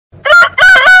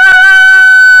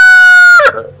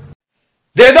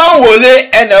don't wole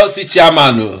NLC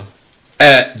chairman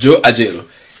Joe Ajero.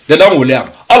 They don't wole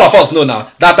him. All of us know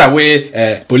now that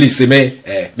way police say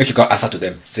make you come answer to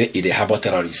them. Say they harbor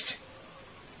terrorists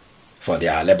for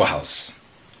their labor house.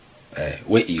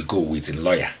 Where you go with a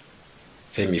lawyer,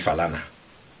 Femi Falana.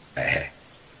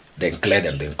 Then clear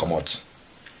them, then come out.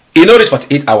 You know this for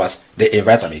 8 hours, they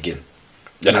invite them again.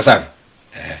 You understand?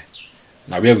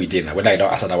 Now where we did now, whether I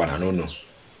don't answer that one, I don't know.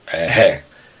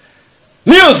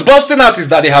 News busting out is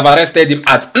that they have arrested him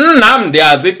at Nnamdi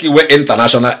Azikiwe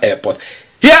International Airport.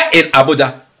 Here in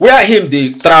Abuja, where him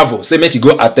they travel, say make you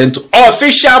go attend to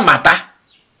official matter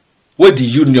where the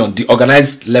union, the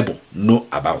organized labor know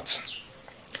about.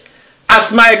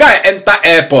 As my guy enter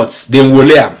airport, they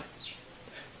wole am.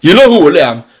 You know who wole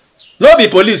am? No be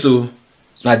police, oh,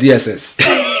 na DSS.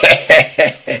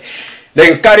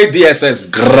 Then carry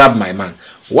DSS, grab my man.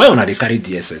 Why una they carry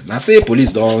DSS? Now say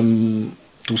police don't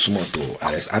too small to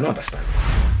arrest. I don't understand.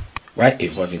 Why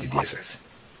involving the DSS?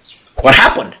 What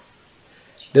happened?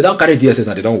 They don't carry DSS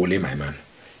and they don't wole my man.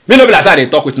 Me no be like they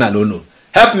talk with na no.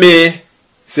 Help me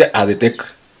say as they take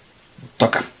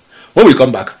talk am. When we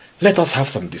come back, let us have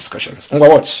some discussions.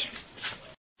 Watch.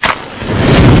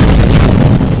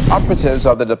 Operatives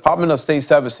of the Department of State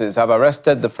Services have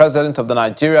arrested the president of the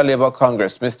Nigeria Labour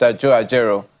Congress, Mr. Joe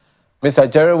Ajero. Mr.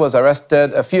 Ajero was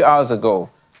arrested a few hours ago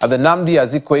at the Nnamdi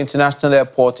Azikiwe International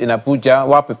Airport in Abuja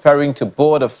while preparing to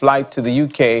board a flight to the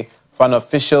UK for an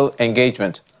official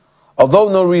engagement. Although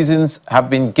no reasons have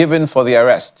been given for the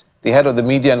arrest, the head of the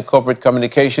Media and Corporate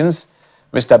Communications,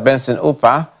 Mr. Benson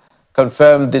Upa,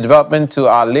 confirmed the development to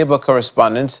our Labour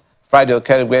correspondent, Friday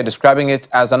Okerigwe, describing it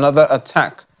as another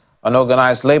attack on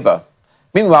organized labor.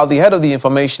 Meanwhile, the head of the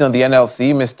information on the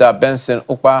NLC, Mr. Benson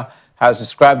Upa, has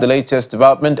described the latest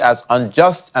development as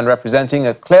unjust and representing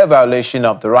a clear violation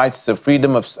of the rights to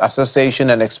freedom of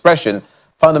association and expression,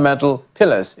 fundamental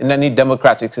pillars in any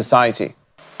democratic society.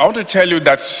 I want to tell you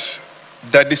that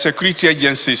the security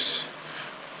agencies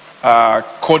are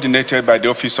coordinated by the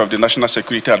Office of the National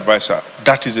Security Advisor.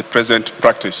 That is the present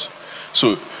practice.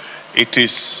 So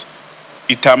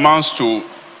it amounts to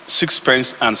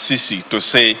sixpence and CC to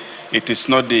say it is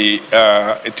not the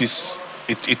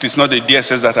it is not the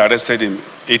DSS that arrested him.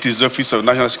 It is the Office of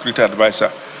National Security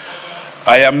Advisor.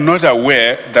 I am not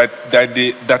aware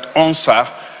that ONSA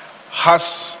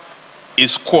has a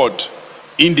squad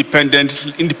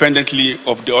independently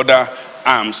of the other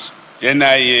arms,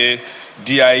 NIA,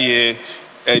 DIA,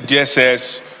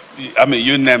 DSS. I mean,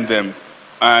 you name them,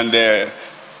 and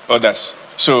others.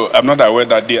 So I'm not aware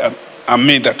that that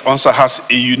ONSA has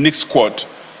a unique squad.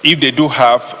 If they do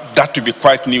have, that to be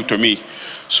quite new to me.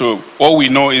 So all we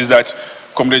know is that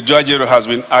Comrade Joe Ajero has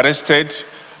been arrested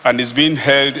and is being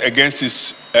held against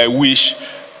his wish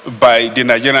by the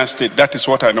Nigerian state. That is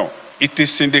what I know. It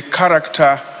is in the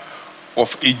character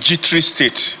of a jittery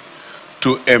state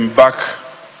to embark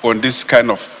on this kind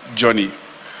of journey,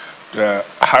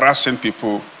 harassing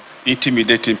people,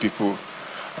 intimidating people,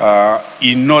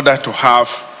 in order to have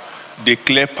the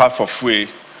clear path of way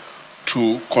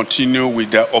to continue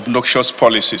with their obnoxious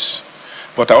policies.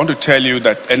 But I want to tell you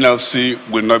that NLC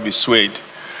will not be swayed.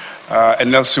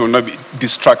 NLC will not be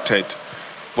distracted.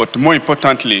 But more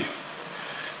importantly,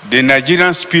 the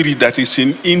Nigerian spirit that is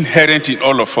inherent in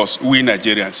all of us, we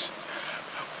Nigerians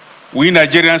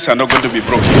are not going to be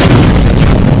broken.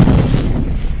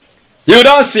 You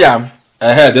don't see them.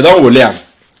 They don't wole him.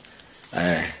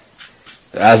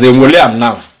 As in wole him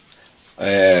now.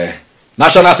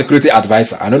 National Security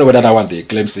Advisor. I don't know whether that one they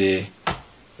claim say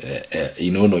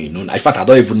you know. In fact, I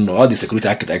don't even know all the security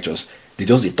architectures. They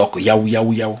just talk yaw.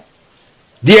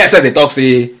 DSS they talk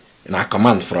say in a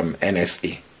command from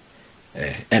NSA.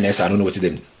 NSA I don't know what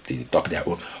they talk their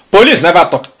own. Police never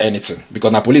talk anything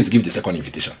because now police give the second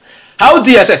invitation. How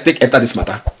DSS take enter this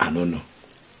matter? I don't know.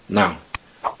 Now,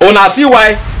 I see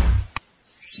why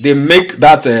they make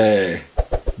that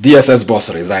DSS boss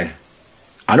resign.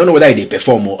 I don't know whether they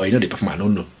perform or they perform. I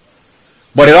don't know.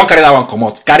 But they don't carry that one come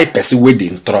out. Carry person with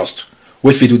the trust.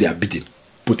 Wait for do their bidding.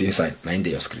 Put inside. Now in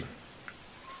your screen.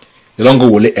 They don't go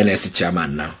wole NSC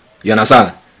chairman now. You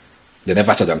understand? They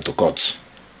never charge them to court.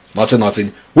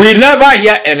 Nothing. We never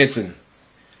hear anything.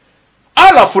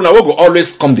 All of you will go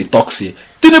always come the talk say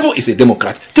Tinubu is a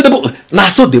Democrat. Tinubu now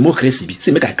so democracy be.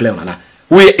 See make I clear now.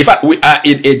 In fact we are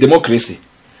in a democracy.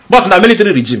 But in a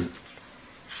military regime.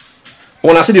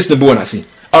 When I see this Tinubu, when I see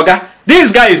okay,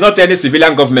 this guy is not any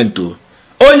civilian government too.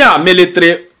 Only a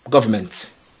military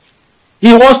government.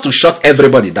 He wants to shut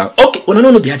everybody down. Okay, we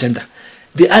don't know the agenda.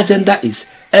 The agenda is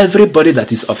everybody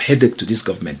that is of headache to this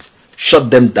government.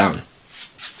 Shut them down.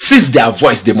 Seize their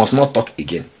voice. They must not talk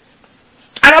again.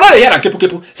 And a not here and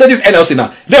kepu. Say this NLC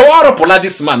now. They want to pull out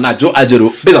this man now, Joe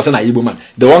Ajero, based on saying Igbo man.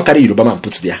 They want carry Yoruba man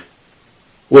put there.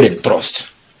 Where they trust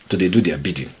to they do their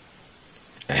bidding.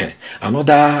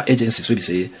 Another agencies will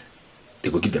say they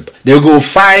go give them. They go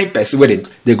find person where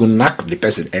they go knock the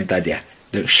person enter there.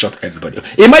 They shot everybody.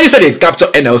 Imagine say they capture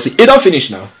NLC. It don't finish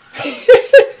now.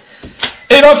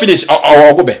 It don't finish.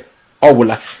 Or go back.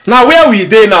 Now where we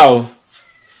dey now?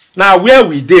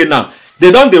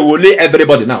 They don't they will lay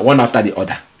everybody now one after the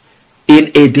other.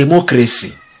 In a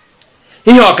democracy.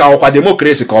 In your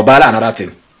democracy called Bala another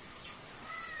thing.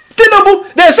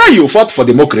 Tinubu, they say you fought for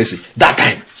democracy that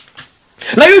time.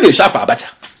 Now you dey shout for Abacha.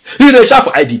 You dey shout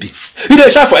for IBB. You dey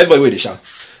shout for everybody where they shout.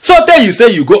 So then you say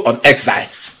you go on exile.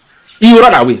 You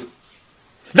run away.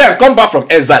 Then come back from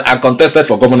exile and contested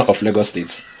for governor of Lagos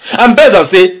State. And based on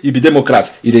say you be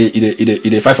Democrat,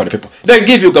 you fight for the people. Then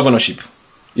give you governorship.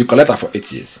 You collect her for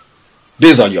 8 years.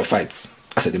 Based on your fights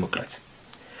as a Democrat.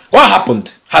 What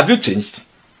happened? Have you changed?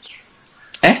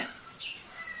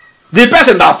 The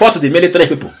person that fought the military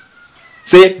people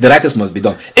say the righteous must be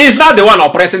done. Is not the one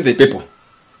oppressing the people.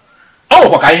 Oh,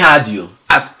 what I had you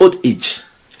at old age.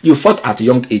 You fought at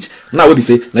young age. Now we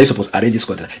say, now you're supposed to arrange this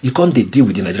country. You can't deal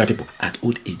with the Nigerian people at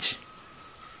old age.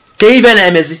 Can you even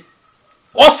MSC?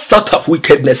 What sort of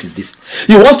wickedness is this?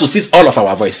 You want to seize all of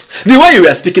our voice. The way you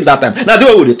were speaking that time, now the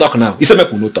way we talk now, you say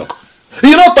make we no talk.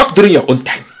 You don't talk during your own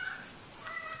time.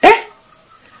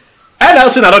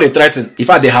 NLC are not they threaten. In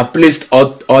fact, they have placed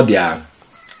all their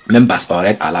members on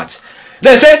red alert.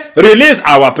 They say, release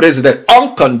our president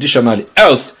unconditionally.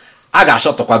 Else, I got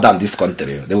shut down this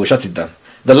country. They will shut it down.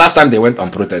 The last time they went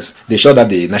on protest, they showed that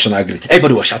the national grid.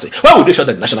 Everybody was shouting. Why would they show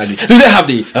that the national grid? Do they have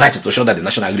the right to show that the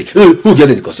national grid? Who gave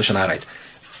them the constitutional right?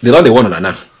 They don't want to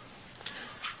now.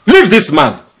 Leave this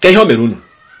man.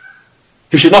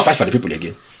 He should not fight for the people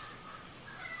again.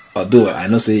 Although I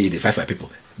know say they fight for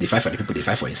people. They fight for the people, they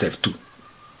fight for himself too.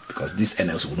 Because this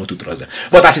NLC will not to trust them.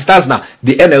 But as it stands now,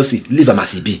 the NLC, leave them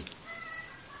as he be.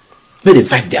 Let them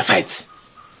fight their fights.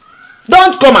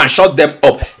 Don't come and shut them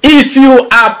up. If you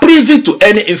are privy to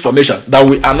any information that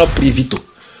we are not privy to,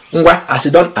 as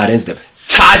you don't arrest them,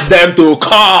 charge them to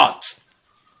court.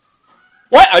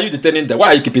 Why are you detaining them? Why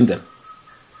are you keeping them?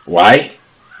 Why?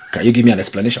 Can you give me an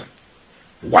explanation?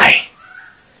 Why?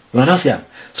 You understand?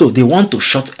 So they want to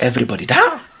shut everybody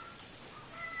down.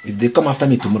 If they come after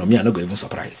me tomorrow, me, I'm not going to even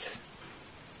surprise.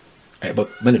 But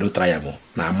when they don't try more,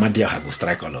 now Mandia I will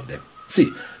strike all of them.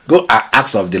 See, go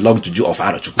ask of the long juju of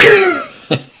Arochuk.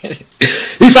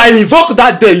 If I invoke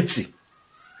that deity,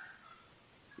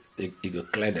 you go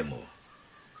clear them all.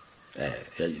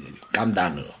 Calm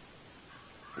down.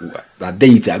 That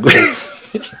deity, I go.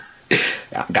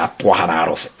 Got 200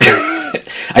 arrows.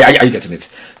 Are you getting it?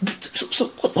 So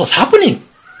what's happening?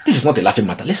 This is not a laughing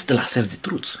matter. Let's tell ourselves the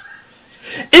truth.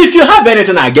 If you have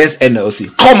anything against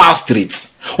NLC, come out straight.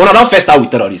 When I don't first start with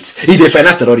terrorists, if they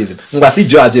finance terrorism, see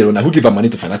Joe Ajero now, who give her money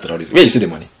to finance terrorism? Where you see the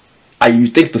money? You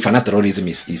think to finance terrorism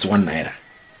is 1 naira?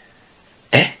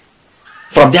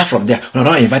 From there, when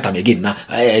I don't invite them again, now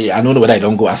I don't know whether I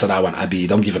don't go answer that one. I be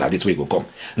don't give it a this way go come.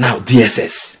 Now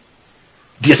DSS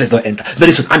don't enter.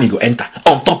 Very soon Army go enter.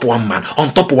 On top one man,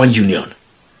 on top one union.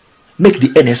 Make the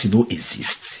NSC no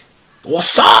exist.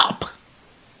 What's up?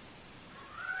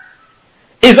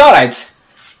 It's alright.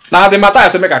 Now the matter I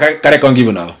say make I carry on give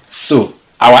you now. So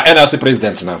our NLC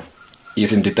president now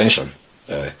is in detention.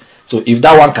 So if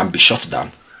that one can be shut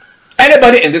down,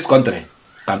 anybody in this country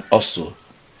can also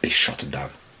be shut down.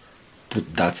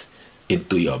 Put that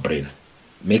into your brain.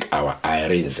 Make our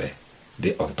irons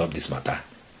they on top this matter.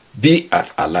 Be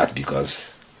at alert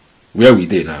because where we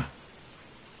dey now?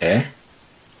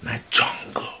 Na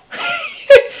jungle.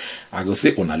 I go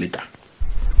say una later.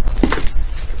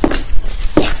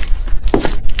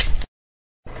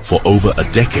 For over a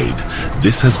decade,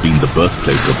 this has been the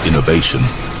birthplace of innovation.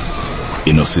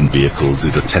 Innocent Vehicles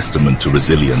is a testament to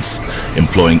resilience,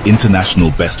 employing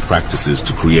international best practices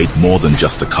to create more than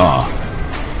just a car.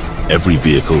 Every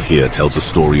vehicle here tells a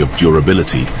story of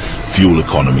durability, fuel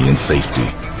economy and safety.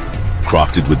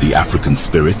 Crafted with the African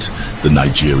spirit, the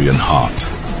Nigerian heart.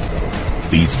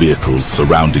 These vehicles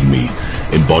surrounding me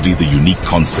embody the unique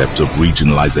concept of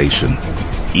regionalization,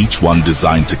 each one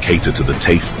designed to cater to the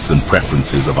tastes and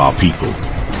preferences of our people.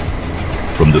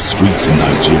 From the streets in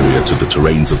Nigeria to the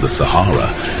terrains of the Sahara,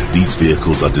 these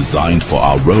vehicles are designed for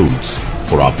our roads,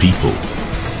 for our people.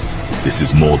 This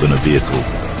is more than a vehicle.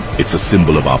 It's a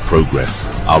symbol of our progress,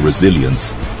 our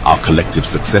resilience, our collective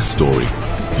success story.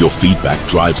 Your feedback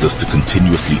drives us to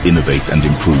continuously innovate and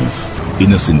improve.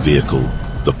 Innocent Vehicle,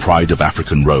 the pride of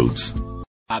African roads.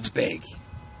 I beg,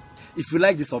 if you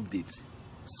like this update,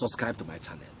 subscribe to my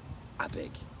channel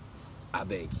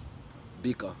abeg,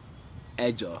 biko,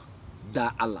 ejo,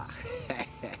 da Allah.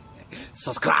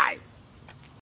 Subscribe.